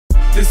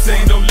This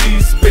ain't no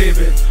lease,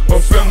 baby, or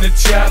from the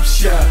chop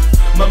shop.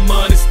 My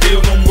money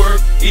still gon'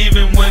 work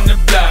even when the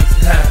block's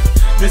hot.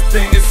 This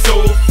thing is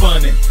so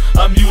funny,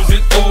 I'm using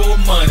old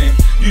money.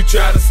 You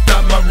try to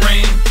stop my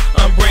reign,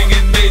 I'm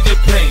bringing major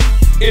pain.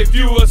 If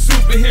you a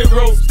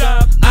superhero,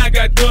 stop. I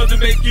got guns to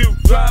make you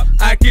drop.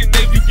 I can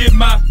make you get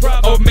my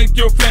prop or make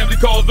your family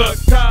call the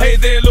cops. Hey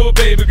there, little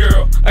baby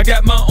girl, I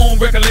got my own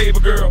record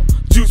label, girl.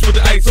 Juice with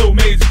the ice, so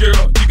major,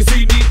 girl. You can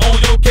see me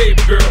on your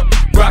cable, girl.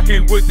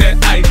 Rocking with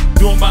that ice,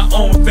 doing my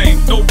own thing.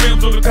 No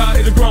rims on the car,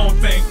 it's a grown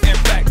thing. In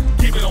fact,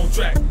 keep it on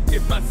track.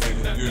 If my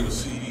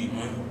CD,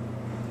 man.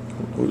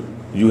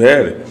 You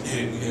had it.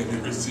 Yeah, we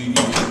had the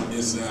CD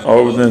inside.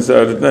 Oh, it was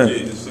inside the thing.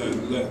 Yeah, inside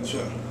the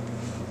laptop.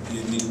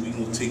 Yeah, nigga, we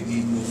gonna take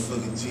these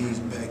motherfucking jeans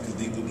back because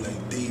they look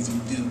like Daisy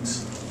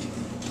Dukes.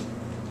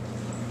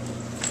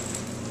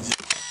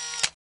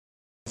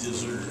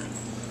 Just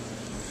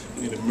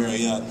we had the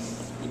Marriott.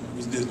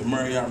 What's this? The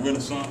Marriott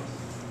Renaissance.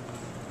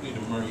 We had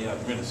the Marriott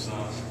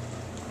Renaissance.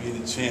 We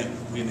had the Champ.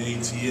 We had the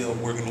ATL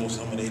working on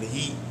some of that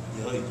heat.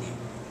 You like me?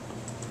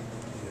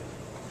 Yeah.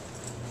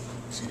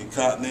 See the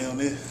cot down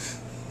there?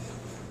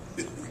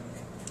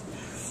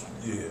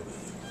 Yeah.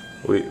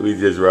 We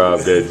just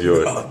robbed that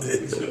joint.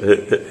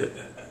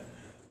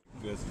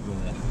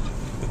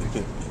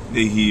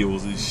 They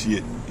heels and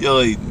shit.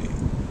 Y'all hate me.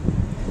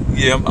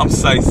 Yeah, I'm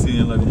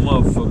sightseeing like a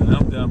motherfucker.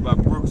 I'm down by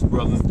Brooks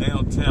Brothers,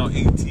 downtown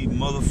AT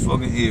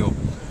motherfucking Hill.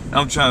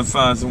 I'm trying to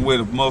find some way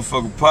to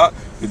motherfucking pop,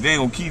 cause they ain't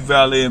gonna keep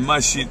valeting my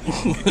shit.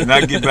 And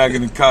I get back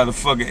in the car, the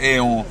fucking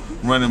air on,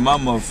 running my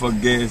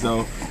motherfucking gas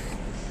off.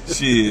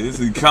 Shit, this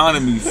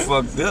economy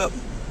fucked up.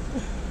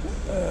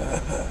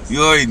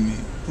 You hate me.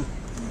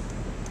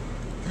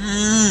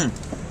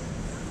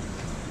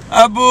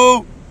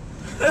 Abu!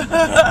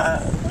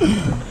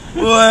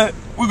 Boy,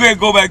 we gonna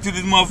go back to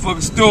this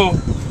motherfucking store,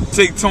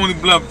 take Tony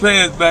Blunt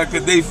pants back,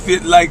 cause they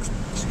fit like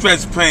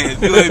stretch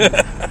pants. You hate me?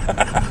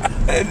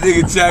 That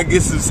nigga try to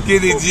get some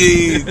skinny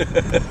jeans.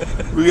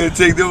 We gotta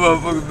take them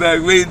motherfuckers back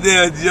right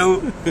there,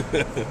 Joe.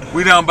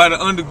 We down by the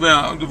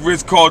underground, the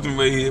Ritz-Carlton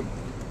right here.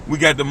 We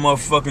got the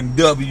motherfucking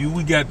W.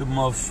 We got the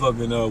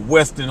motherfucking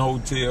Western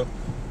Hotel.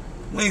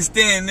 We ain't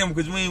staying them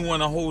because we ain't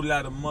want a whole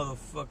lot of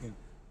motherfucking.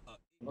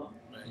 Man,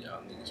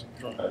 y'all niggas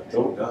drunk.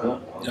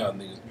 Y'all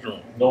niggas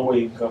drunk. No way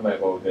you can come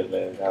back over that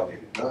last hour.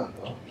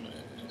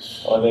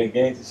 All that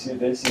gangster shit,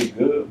 that shit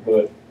good,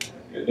 but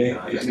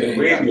the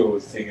radio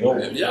was taking over.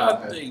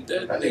 Y'all think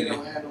that nigga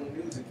don't have no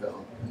music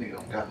though. Nigga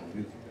don't got no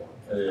music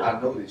though. Yeah.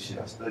 I know this shit.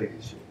 I studied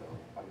this shit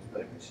though. I've been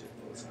studying this shit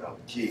since I was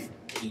a kid.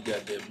 he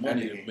got that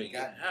money to make it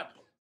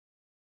happen.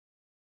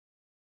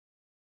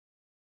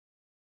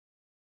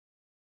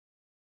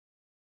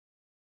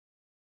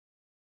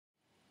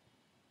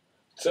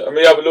 Turn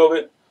me up a little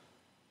bit.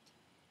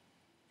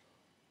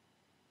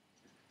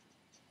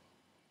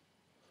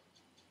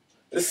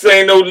 This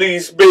ain't no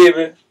lease,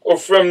 baby, or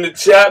from the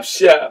chop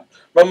shop.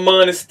 My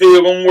money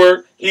still gon'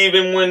 work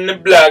even when the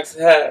block's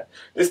hot.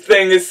 This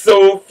thing is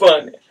so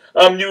funny,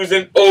 I'm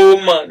using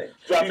old money.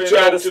 You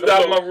try to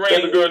stop my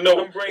rain, baby girl,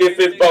 no. If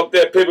it's about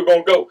that paper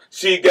gon' go.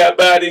 She got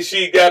body,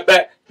 she got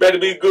back. Better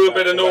be good,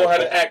 better know how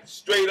to act.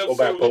 Straight up,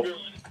 so girl.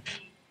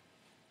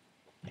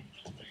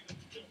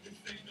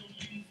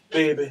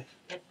 Baby,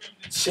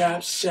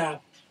 chop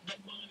shop.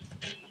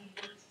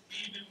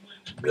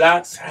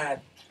 Block's hot.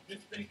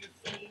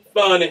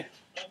 Funny,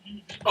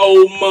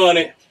 old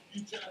money.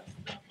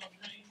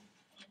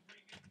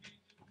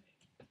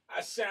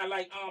 I sound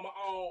like armor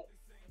on.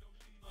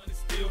 Money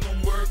still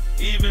gon' work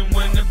even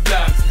when the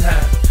block's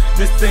hot.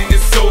 This thing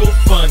is so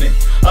funny,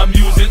 I'm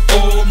using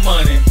old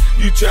money.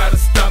 You try to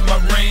stop my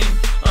reign,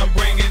 I'm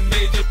bringing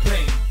major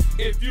pain.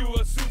 If you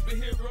a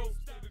superhero,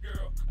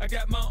 girl, I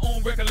got my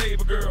own record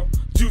label, girl.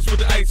 Juice with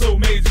the ice, so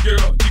major,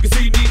 girl. You can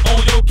see me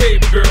on your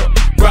cable, girl.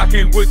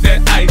 Rocking with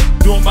that ice,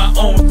 doing my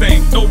own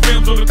thing. No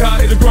rims on the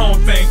car, it's a grown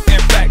thing.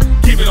 In fact,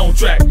 keep it on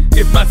track.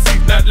 If my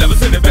seat's not level,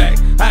 send it back.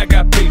 I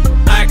got paper,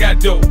 I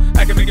got dough.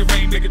 I can make it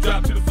rain, make it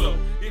drop to the floor.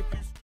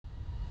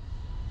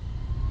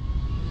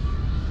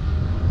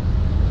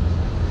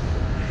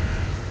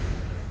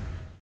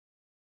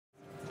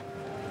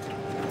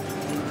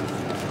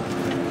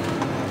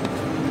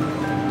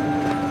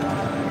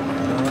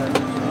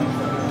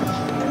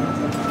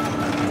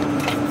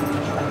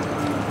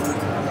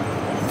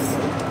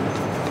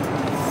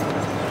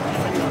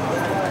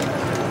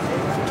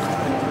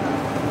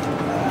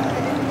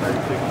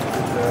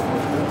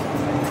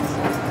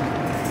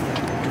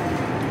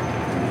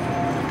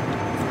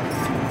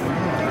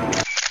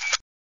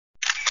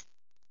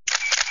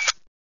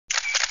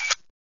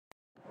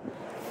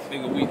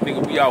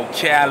 Nigga, we out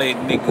Cali,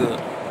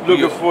 nigga.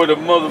 Looking for the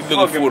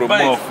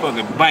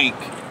motherfucking bank.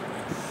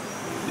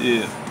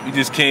 Yeah, we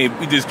just came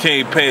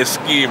past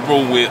Skid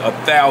Row with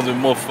 1,000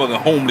 motherfucking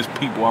homeless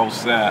people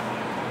outside.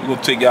 We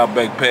gonna take y'all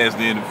back past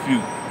there in a few.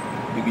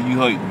 Nigga, you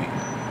hurt me.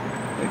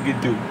 That get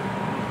Duke.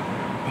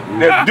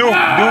 That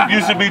Duke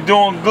used to be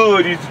doing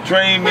good. He used to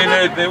train me and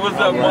everything. What's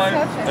up, man?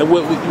 And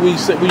where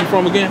you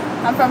from again?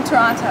 I'm from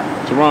Toronto.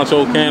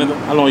 Toronto, Canada.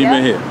 How long you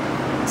been here?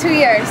 2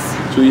 years.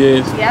 2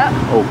 years? Yep.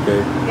 Okay.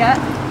 Yep.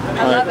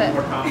 I love it.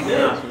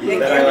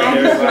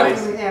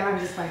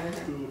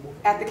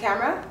 At the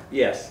camera?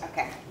 Yes.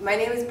 Okay. My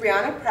name is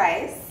Brianna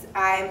Price.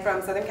 I'm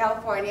from Southern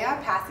California,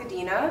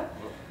 Pasadena.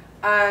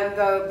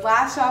 The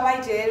last job I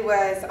did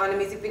was on a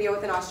music video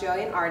with an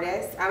Australian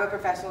artist. I'm a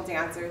professional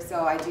dancer,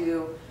 so I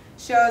do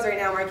shows. Right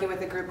now I'm working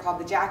with a group called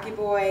the Jackie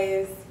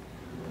Boys.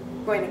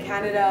 Going to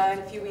Canada in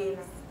a few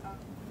weeks.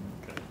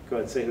 Go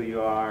ahead and say who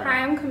you are.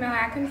 Hi, I'm Camille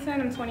Atkinson.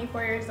 I'm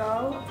 24 years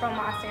old from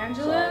Los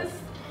Angeles.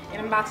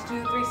 And I'm about to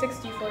do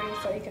 360 for you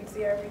so you can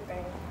see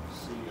everything.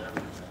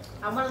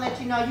 I want to let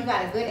you know you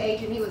got a good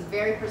agent. He was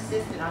very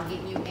persistent on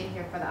getting you in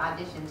here for the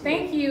audition.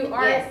 Thank you.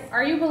 Yes.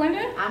 Are you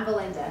Belinda? I'm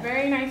Belinda.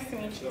 Very nice to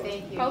meet you.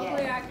 Thank you.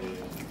 Hopefully yes. I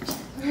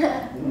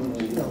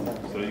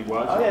can. So you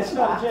watch? Oh yeah, she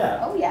got a job.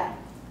 Oh yeah.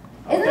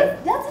 Okay.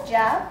 That's a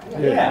job.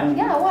 Yeah.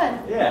 Yeah, one.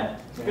 Yeah.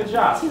 Good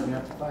job. See,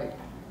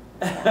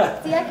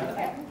 I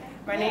can.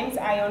 My name's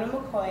Iona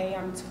McCoy.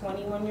 I'm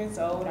 21 years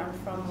old. I'm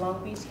from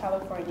Long Beach,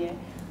 California.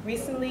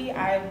 Recently,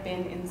 I've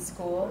been in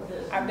school.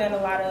 I've done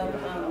a lot of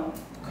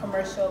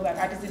commercial, like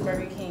I just did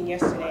Burger King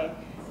yesterday.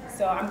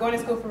 So I'm going to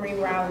school for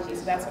meteorology,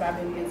 so that's what I've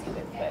been busy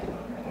with. But,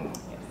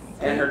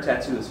 yes. And her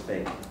tattoo is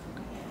fake.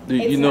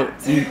 You know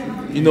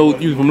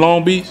you from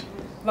Long Beach?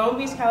 Long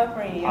Beach,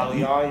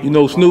 California. You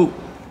know Snoop?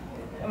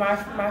 My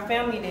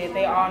family did.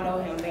 They all know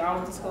him. They all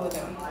went to school with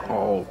him.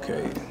 Oh,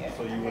 okay. Yeah.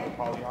 So you went to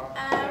Poly?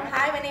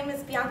 Hi, my name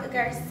is Bianca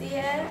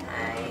Garcia.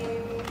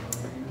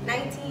 I'm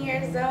 19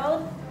 years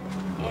old,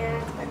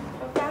 and my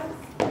profiles.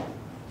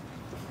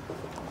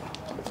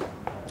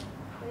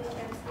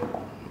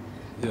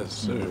 Yes,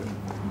 sir.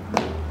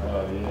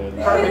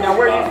 Perfect. Now,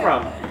 where are you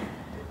from?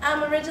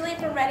 I'm originally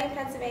from Reading,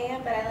 Pennsylvania,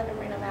 but I live in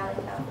Moreno Valley,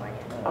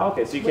 California. Oh,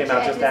 okay, so you came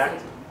out just to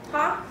act?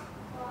 Huh?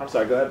 I'm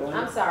sorry, go ahead, Belinda.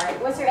 I'm sorry.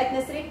 What's your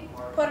ethnicity?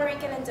 Puerto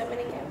Rican and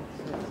Dominican.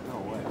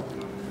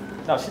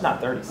 No, she's not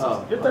 36.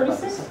 Oh, you're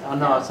 36? Oh,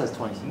 no, it says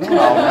 26. No,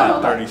 I'm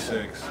not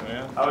 36,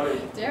 man.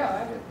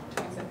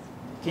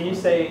 Can you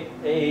say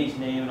age,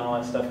 name, and all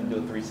that stuff and do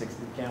a 360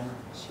 to the camera?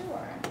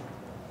 Sure.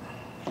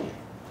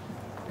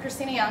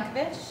 Christina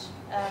Yankovic,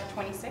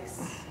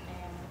 26.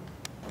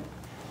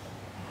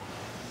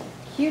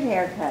 Cute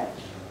haircut.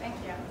 Thank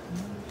you.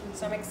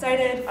 So I'm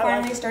excited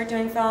finally to start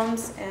doing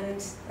films,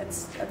 and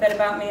that's a bit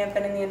about me. I've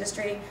been in the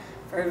industry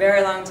for a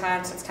very long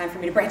time, so it's time for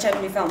me to branch out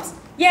and do films.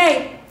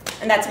 Yay!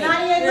 And that's me.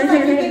 Nadia, you look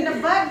like you're getting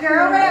a butt,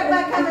 girl. Where that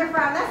butt coming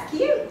from? That's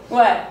cute.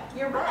 What?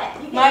 Your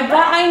butt. You My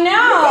butt? I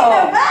know! You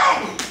getting a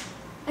butt.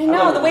 I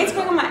know, the weight's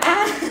going on my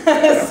ass.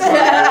 Now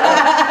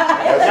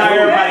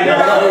everybody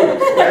goes,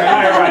 now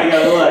everybody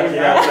goes, look, you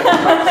know.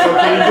 So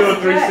can you do a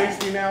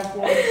 360 now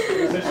for us?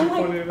 I'm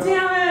like,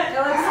 damn it!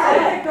 It looks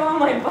sick. Go on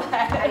my butt.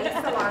 My name is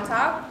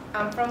Salanta.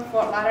 I'm from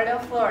Fort Lauderdale,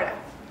 Florida.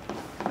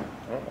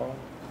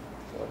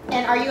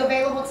 And are you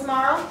available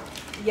tomorrow?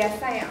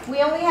 Yes, I am.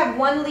 We only have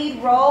one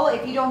lead role.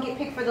 If you don't get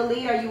picked for the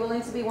lead, are you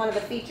willing to be one of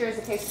the features?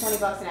 It pays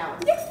 $20 an hour.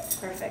 Yes.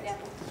 Perfect. Yeah.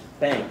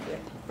 Thank you.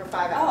 For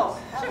 5 hours.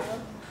 Oh, sure.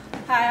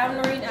 Hi, I'm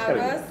Noreen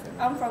Alvarez.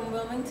 I'm from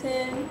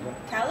Wilmington,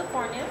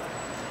 California.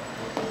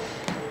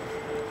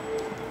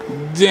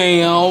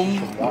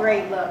 Damn.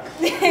 Great look.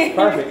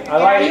 Perfect. I Are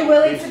like you it.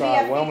 willing to be a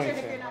featured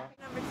if you're not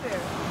number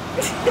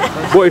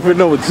 2? Boyfriend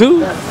number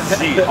 2?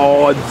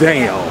 Oh,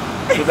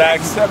 damn. Because I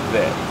accept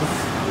that.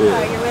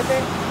 Oh, you're with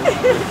it?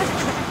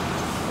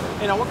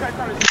 You know, what kind of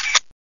car is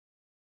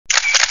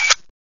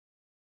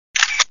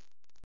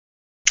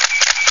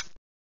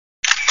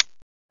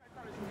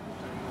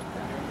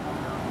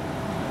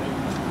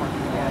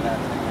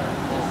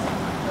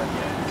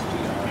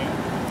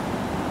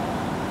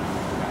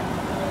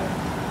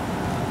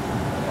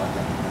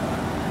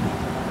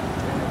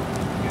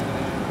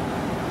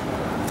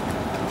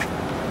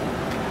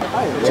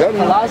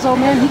Palazzo,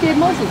 man, he gave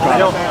most of it. We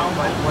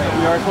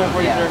are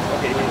 24 years.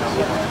 Okay.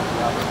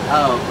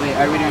 Oh, wait,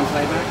 are we doing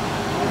playback?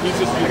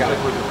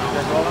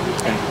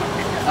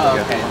 Oh,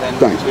 okay, then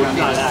Thanks. we don't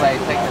need to play,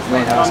 take this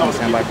late house and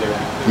stand by for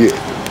that. Yeah.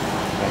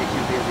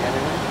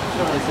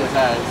 This is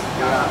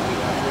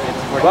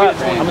But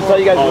I'm going to tell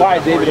you guys why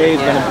David Hayes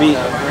is going to beat.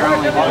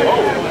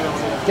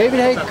 David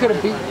Hayes could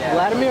have beat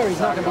Vladimir, he's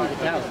not going to beat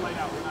Italian.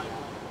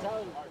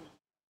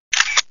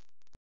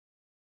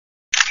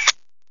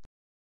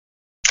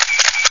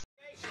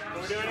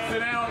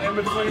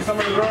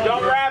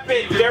 Don't wrap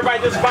it. Everybody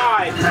just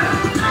vibe.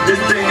 This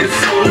thing is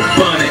so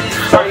funny.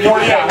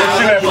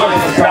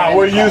 Nah,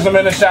 we'll use them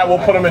in the shot. We'll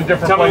put them in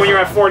different Tell me when you're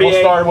at 48.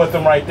 We'll start with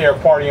them right there,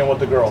 partying with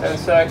the girls.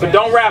 But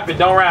don't wrap it.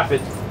 Don't wrap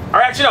it.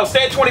 Or actually, no.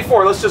 Stay at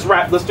 24. Let's just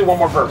wrap. Let's do one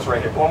more verse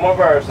right here. One more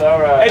verse. All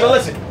right. Hey, but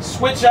listen.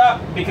 Switch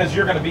up because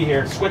you're going to be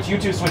here. Switch. You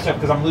two switch up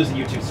because I'm losing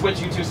you two. Switch.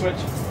 You two switch.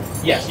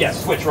 Yes.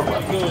 Switch real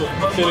quick. We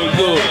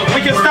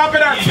can stop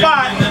at our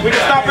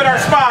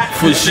spot.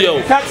 For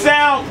sure. Cut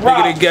sound.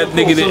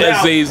 Nigga, the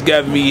essays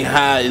got me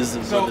high as a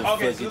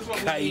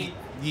motherfucking kite.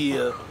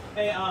 Yeah.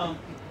 Hey,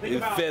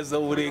 And Fez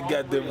over there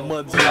got the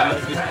months.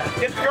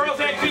 It's the girls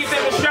that beat in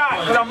the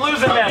shot because I'm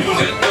losing them.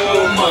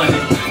 Old money.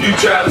 You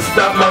try to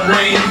stop my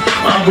reign,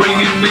 I'm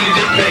bringing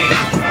major pain.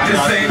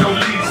 This ain't no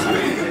peace.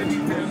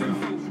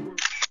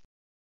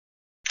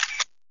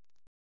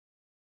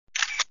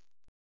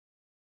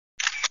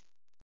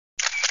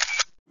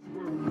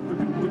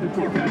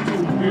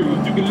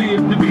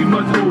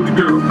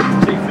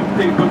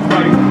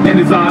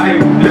 it's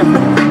alright.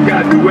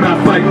 Gotta do what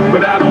I fight,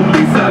 but I don't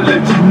lease, I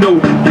let you know.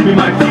 Give me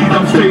my keys,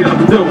 I'm straight out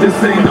the door.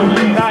 This ain't no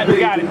lease. Alright, we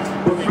got it.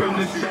 But from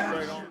the shop.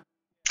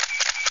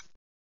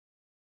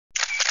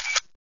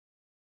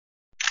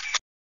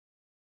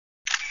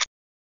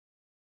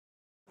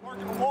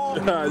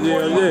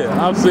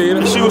 Yeah, I've seen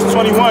it. If she was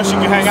 21, she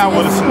could hang out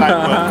with us tonight,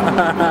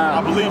 but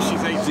I believe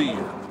she's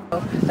 18.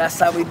 That's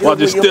how we do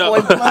Watch it. your Your boy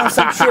step. Blunts,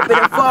 I'm tripping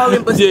and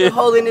falling, but still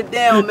holding it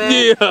down, man.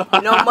 Yeah.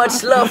 You know,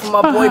 much love for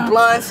my boy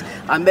Blunts.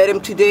 I met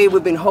him today.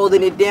 We've been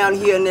holding it down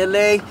here in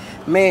LA.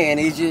 Man,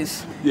 it's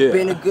just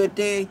been a good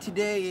day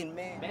today, and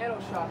man.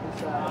 Metal shop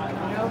inside,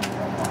 you know?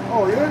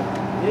 Oh, yeah?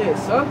 Yeah,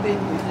 something.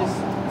 It's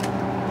just,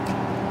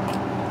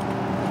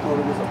 oh,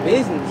 it was a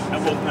business.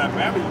 That wasn't that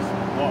Babby's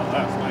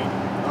last night.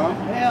 Huh?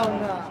 Hell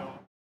no.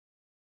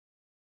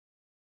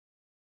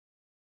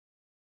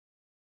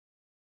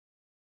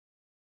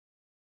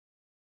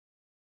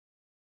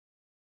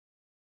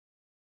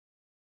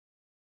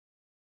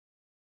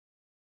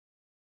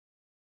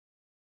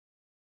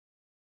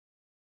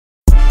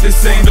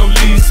 This ain't no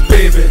lease,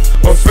 baby,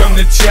 or from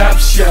the chop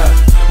shop.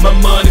 My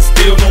money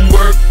still gon'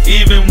 work,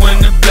 even when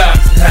the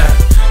block's hot.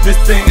 This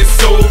thing is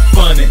so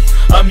funny,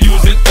 I'm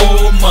using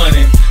old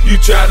money. You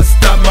try to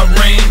stop my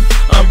reign,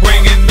 I'm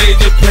bringing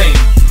major pain.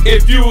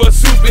 If you a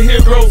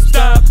superhero,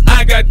 stop.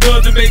 I got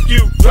guns to make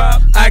you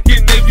drop. I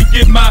can make you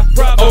get my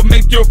prop, or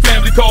make your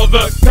family call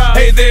the cops.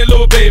 Hey there,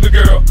 little baby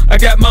girl, I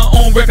got my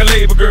own record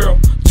label, girl.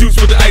 Juice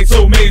with the ice,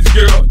 so major,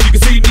 girl. You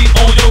can see me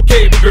on your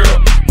cable, girl.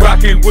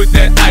 Rockin' with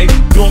that ice,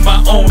 doing my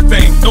own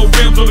thing. No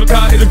rims on the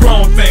car, it's a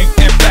grown thing.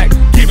 In fact,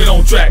 keep it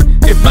on track.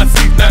 If my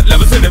seat's not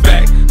levels in the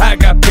back, I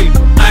got paper,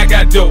 I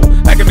got dough.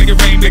 I can make it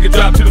rain, make it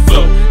drop to the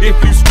floor. If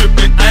you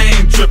strippin', I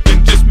ain't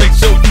trippin'. Just make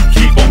sure you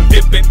keep on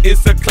dippin'.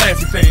 It's a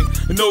classy thing.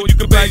 You know you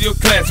can buy your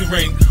classy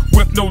ring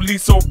with no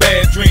lease or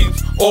bad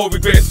dreams or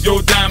regrets.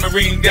 Your diamond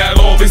ring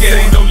got all the gas. This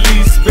ain't no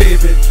lease,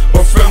 baby,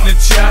 or from the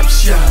chop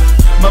shop.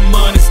 My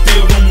money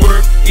still gon'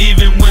 work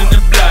even when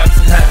the block's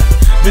hot.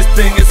 This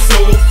thing is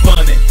so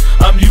funny,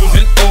 I'm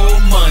using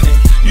old money.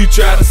 You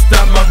try to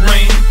stop my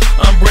reign,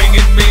 I'm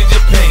bringing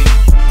major pain.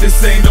 This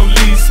ain't no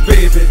lease,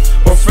 baby,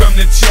 or from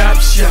the chop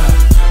shop.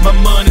 My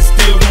money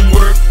still gon'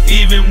 work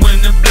even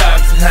when the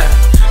block's hot.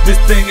 This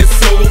thing is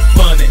so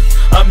funny,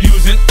 I'm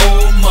using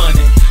old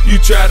money. You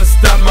try to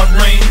stop my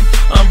reign,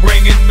 I'm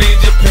bringing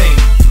major pain.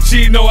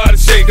 She know how to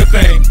shake a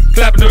thing,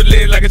 clapping her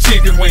leg like a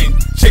chicken wing.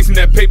 Chasing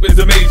that paper is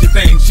a major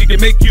thing. She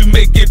can make you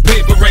make it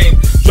paper rain.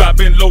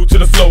 Dropping low to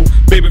the flow,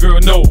 baby girl,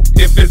 no.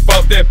 If it's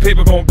about that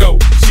paper gon' go.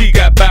 She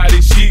got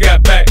body, she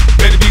got back.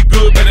 Better be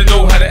good, better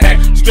know how to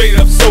act. Straight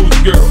up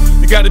soldier girl,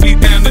 you gotta be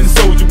down in the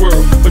soldier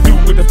world. But do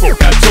what the fuck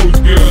I told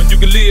you, girl. You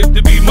can live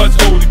to be much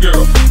older,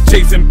 girl.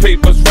 Chasing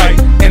papers right,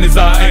 and it's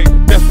alright.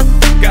 That's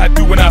what I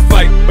do when I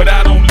fight. But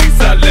I don't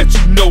lease, I let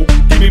you know.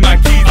 Give me my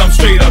keys, I'm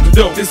straight out the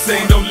door. This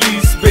ain't no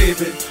lease,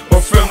 baby,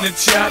 or from the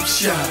chop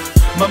shop.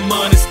 My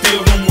money still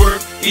gon'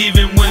 work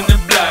even when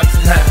the block's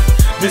hot.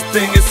 This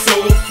thing is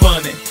so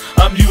funny,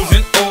 I'm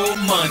using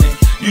old money.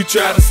 You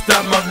try to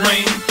stop my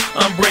reign,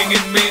 I'm bringing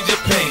major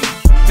pain.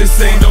 This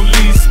ain't no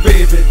lease,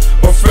 baby,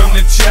 or from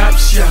the chop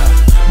shop.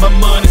 My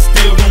money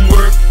still gon'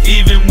 work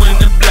even when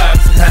the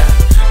block's hot.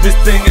 This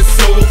thing is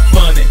so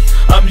funny,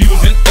 I'm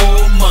using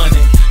old money.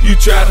 You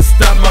try to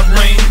stop my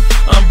reign,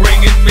 I'm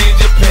bringing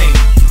major pain.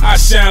 I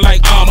shine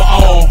like armor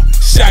on,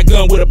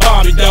 shotgun with a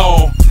Barbie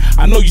doll.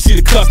 I know you see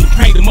the custom,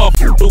 crank them up,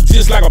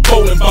 just like a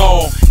bowling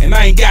ball. And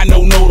I ain't got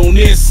no note on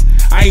this,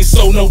 I ain't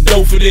sold no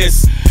dough for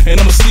this. And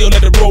I'ma still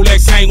let the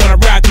Rolex hang when I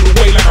ride through the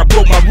way like I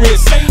broke my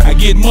wrist. I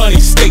get money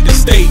state to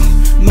state,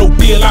 no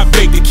deal, I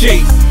bake the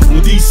cake.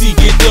 When DC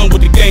get done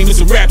with the game,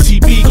 it's a rap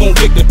TV gon'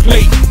 lick the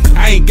plate.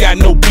 I ain't got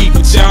no beef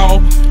with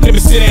y'all, let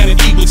me sit down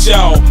and eat with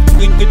y'all.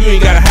 You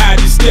ain't gotta hide,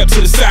 just step to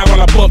the side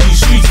while I bump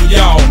these streets with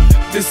y'all.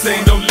 This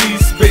ain't no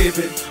lease,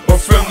 baby, or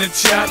from the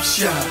chop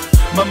shop.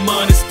 My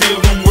money still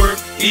gon'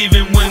 work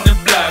even when the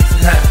block's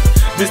hot.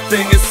 This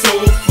thing is so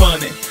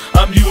funny,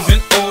 I'm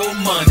using old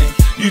money.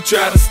 You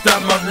try to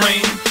stop my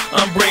reign,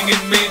 I'm bringing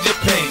major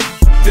pain.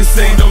 This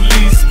ain't no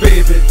lease,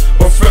 baby,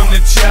 or from the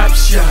chop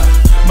shop.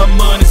 My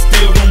money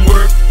still gon'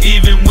 work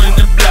even when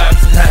the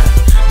block's hot.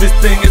 This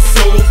thing is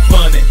so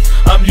funny,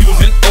 I'm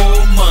using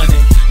old money.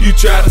 You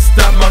try to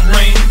stop my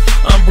reign,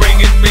 I'm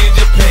bringing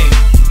major pain.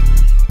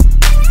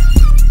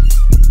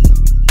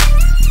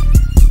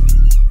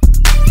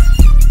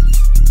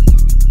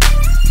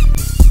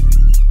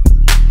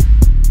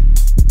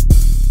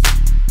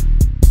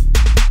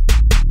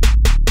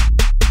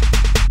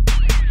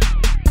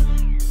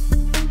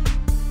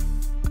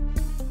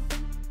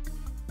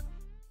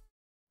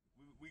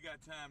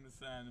 Time to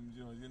sign them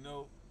joints, you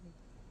know.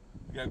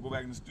 You gotta go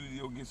back in the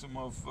studio, get some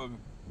motherfucking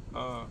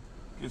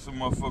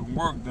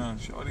work done.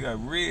 Shorty got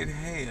red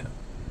hair.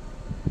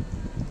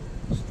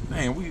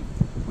 Man, we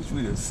wish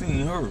we'd have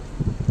seen her.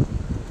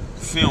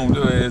 Filmed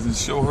her ass and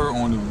show her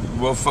on the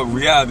motherfucking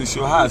reality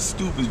show how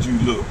stupid you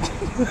look.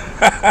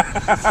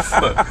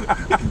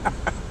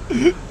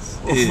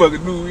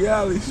 Fucking new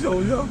reality show,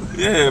 yo.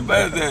 Yeah,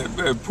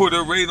 better put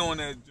her right on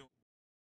that.